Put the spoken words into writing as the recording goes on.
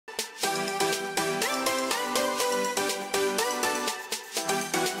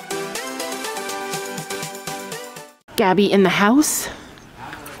Gabby in the house.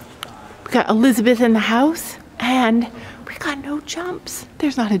 We got Elizabeth in the house, and we got no jumps.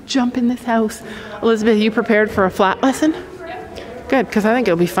 There's not a jump in this house. Elizabeth, are you prepared for a flat lesson? Good, because I think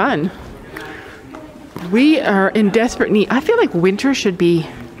it'll be fun. We are in desperate need. I feel like winter should be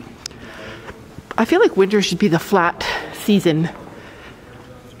the flat season.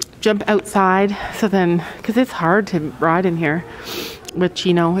 Jump outside, so then, because it's hard to ride in here, which,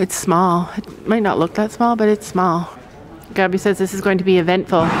 you know, it's small. It might not look that small, but it's small. Gabby says this is going to be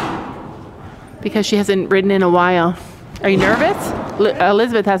eventful because she hasn't ridden in a while. Are you nervous?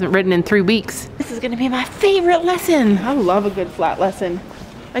 Elizabeth hasn't ridden in 3 weeks. This is going to be my favorite lesson. I love a good flat lesson.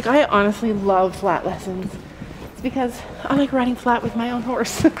 Like, I honestly love flat lessons. It's because I like riding flat with my own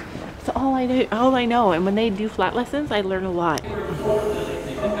horse. That's all I do, all I know. And when they do flat lessons, I learn a lot.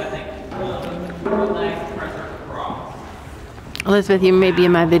 Elizabeth, you may be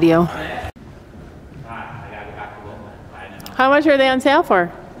in my video. How much are they on sale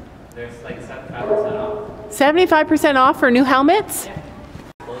for? There's like 75% off. 75% off for new helmets? Yeah.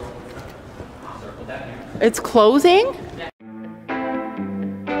 Circle down here. It's closing? Yeah.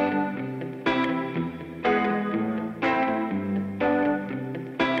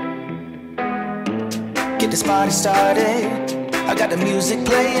 Get this party started. I got the music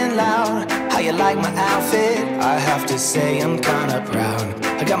playing loud. How you like my outfit? I have to say I'm kinda proud.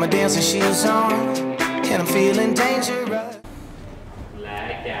 I got my dancing shoes on, and I'm feeling dangerous.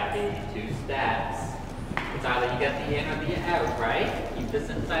 Leg, Gabby, 2 steps. It's either you get the in or the out, right? Keep this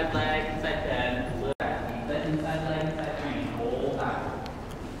inside leg, inside bend. Keep that inside leg, inside train. Whole time.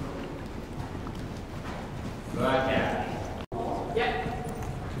 Good, Gabby. Yep.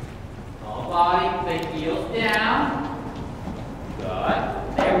 All body, big heels down. Good.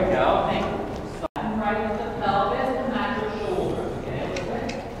 There we go. Think sliding right with the pelvis and match your shoulders. Okay.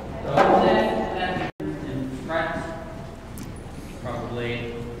 Go and then in front.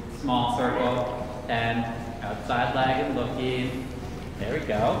 Probably small circle. And outside leg and looking. There we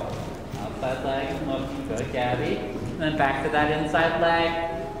go. Outside leg and looking. Good, Gabby. And then back to that inside leg.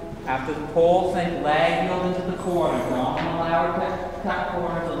 After the pull, think leg yield into the corner. Don't allow her to cut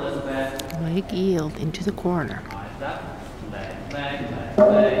corners, Elizabeth. Leg yield into the corner. Eyes up. Leg, leg, leg, leg.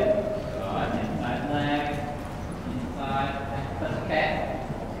 Good. Inside leg. Inside. That's okay.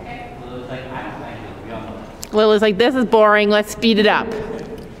 Okay. Lily's like, I don't think it'll be on the leg. Lily's like, this is boring. Let's speed it up.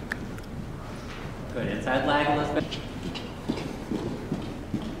 Good. Inside leg, Elizabeth.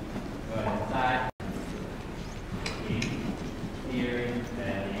 Good. Inside. Steering,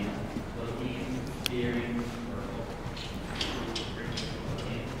 bending, looking, steering, circle.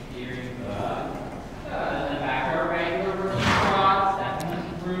 Looking, steering, good. And then back to our regular vertical trot, stepping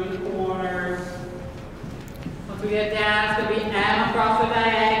through the corners. Once we get down, it's going to be M across the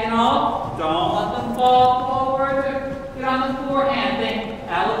diagonal. Don't let them fall forward or get on the forehand. Think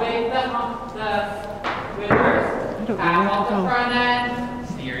elevate the withers. Half off the front end.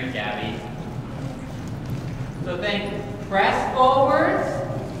 Steering, Gabby. So think press forwards,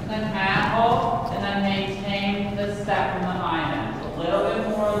 and then half hold, and then maintain the step from the hind end. So a little bit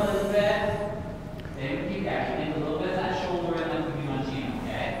more, Elizabeth. Same with you guys. Think a little bit of that shoulder, and then we'll be munching,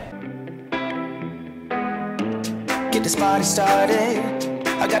 okay? Get this party started.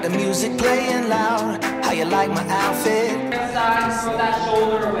 I got the music playing loud. How you like my outfit? Side, throw that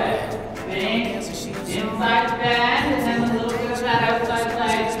shoulder away. Think inside bend, and then a little bit of that outside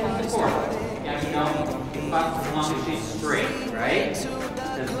leg to support. Yeah, you know. As long as she's straight, right?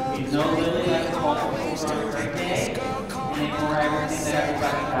 Because we know Lily likes to walk over on her day and ignore everything that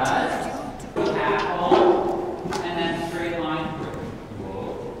everybody does. Half hold, and then straight line through.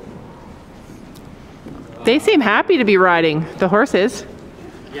 Whoa. They seem happy to be riding, the horses.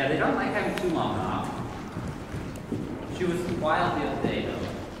 Yeah, they don't like having too long off. She was wild the other day,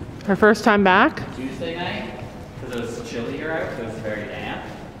 though. Her first time back? Tuesday night, because it was chillier out, so it was very damp.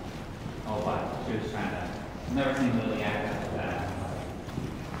 Oh, wow. She was trying to. I've never seen Lily act like that.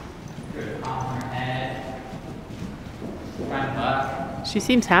 Good pop on her head. Trying to buck. She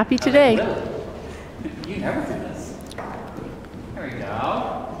seems happy today. You never do this. There we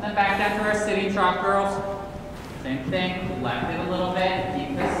go. And then back down to our sitting trot, girls. Same thing. Left it a little bit.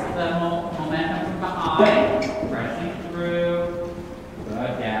 Keep the momentum from behind. Pressing through.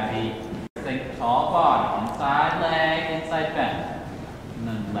 Good, Gabby. Think tall body. Inside leg, inside bend. And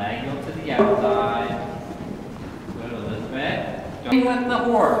then leg go to the outside. Good, Elizabeth. Go with the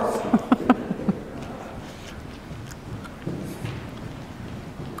horse.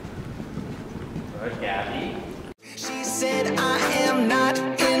 Good, Gabby. She said, I am not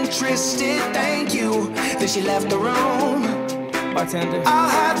interested, thank you. Then she left the room. Bartender. I'll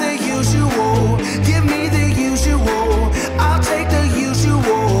have the usual. Give me the usual. I'll take the usual.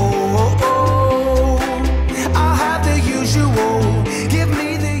 I'll have the usual. Give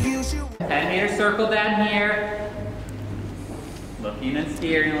me the usual. 10-meter circle down here. Looking and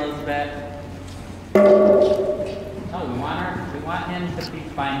steering, Elizabeth. Oh, we want him to be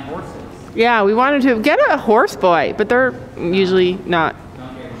buying horses. Yeah, we wanted to get a horse boy, but they're usually not.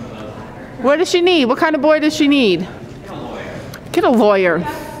 Don't get one of those. What does she need? What kind of boy does she need? Get a lawyer. Get a lawyer.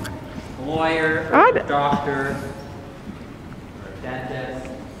 A lawyer, or a doctor, or a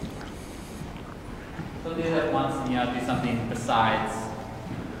dentist. So do that once and do something besides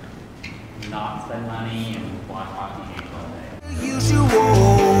not spend money and watch hockey games all day. Usual.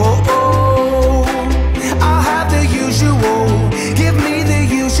 I'll have the usual. Give me the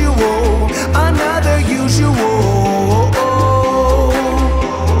usual. Another usual.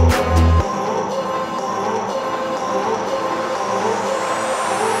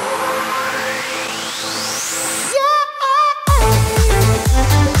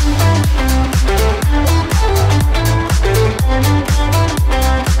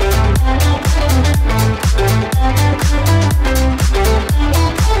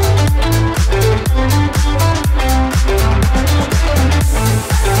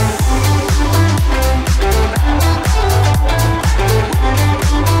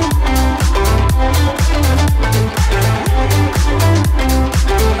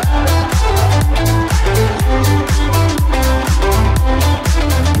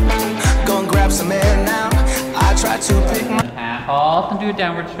 Half halt and do a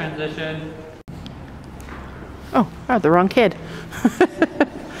downward transition. Oh, I had the wrong kid.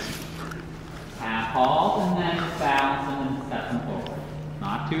 Half halt and then bounce and then step them forward.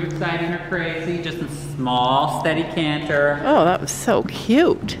 Not too exciting or crazy, just a small, steady canter. Oh, that was so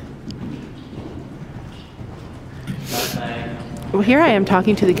cute. Well, here I am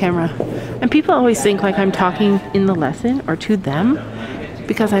talking to the camera, and people always think like I'm talking in the lesson or to them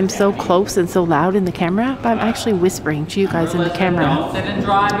because I'm so close and so loud in the camera, but I'm actually whispering to you guys in the camera. Don't sit and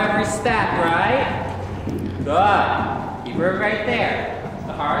drive every step, right? Good. Keep her right there.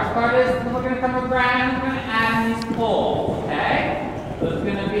 The hardest part is we're going to come around and we're going to add these pulls, okay? So it's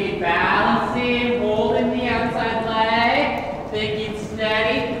going to be balancing, holding the outside leg, thinking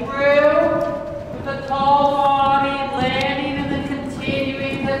steady through with a tall body, landing and then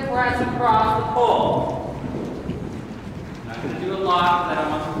continuing to press across the pull. I'm not going to do a lot because I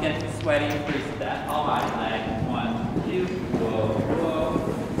don't want you to get too sweaty and freeze to death. All right, leg. 1, 2, whoa, whoa.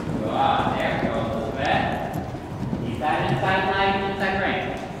 Good. There we go, Elizabeth. Keep that inside leg, inside ring.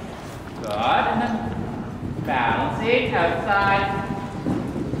 Good. And then balancing outside.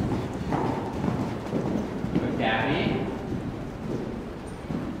 Good, Gabby.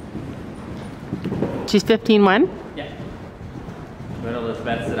 She's 15-1? Yeah. Good,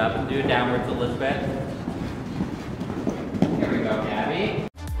 Elizabeth. Sit up and do downwards, Elizabeth. Here we go, Gabby.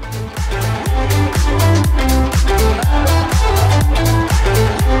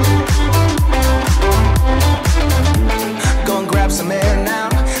 Go and grab some air now.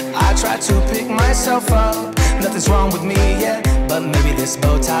 I try to pick myself up. Nothing's wrong with me yet, but maybe this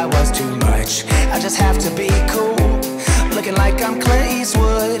bow tie was too much. I just have to be cool, looking like I'm Clint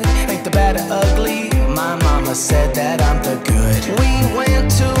Eastwood. Ain't the bad or ugly. My mama said that I'm the good. We went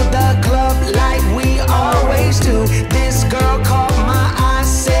to the club like we always do. This girl caught my eye,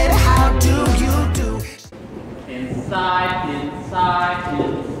 said, how do you do? Inside, inside,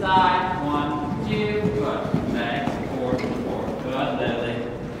 inside. 1, 2, good. Next, forward, forward. Good, Lily.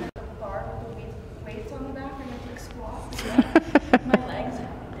 Bar with weights on the back and like squats. My legs are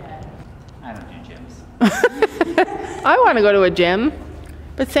dead. I don't do gyms. I want to go to a gym,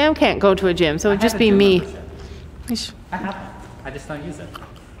 but Sam can't go to a gym, so it would just be me. I have one. I just don't use it.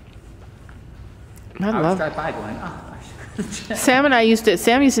 I I always love drive by going, oh, I should.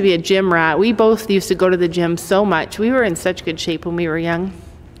 Sam used to be a gym rat. We both used to go to the gym so much. We were in such good shape when we were young.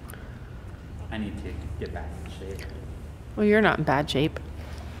 I need to get back in shape. Well, you're not in bad shape.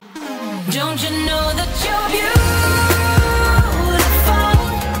 Don't you know that you're beautiful?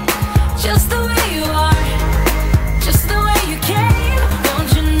 Just the way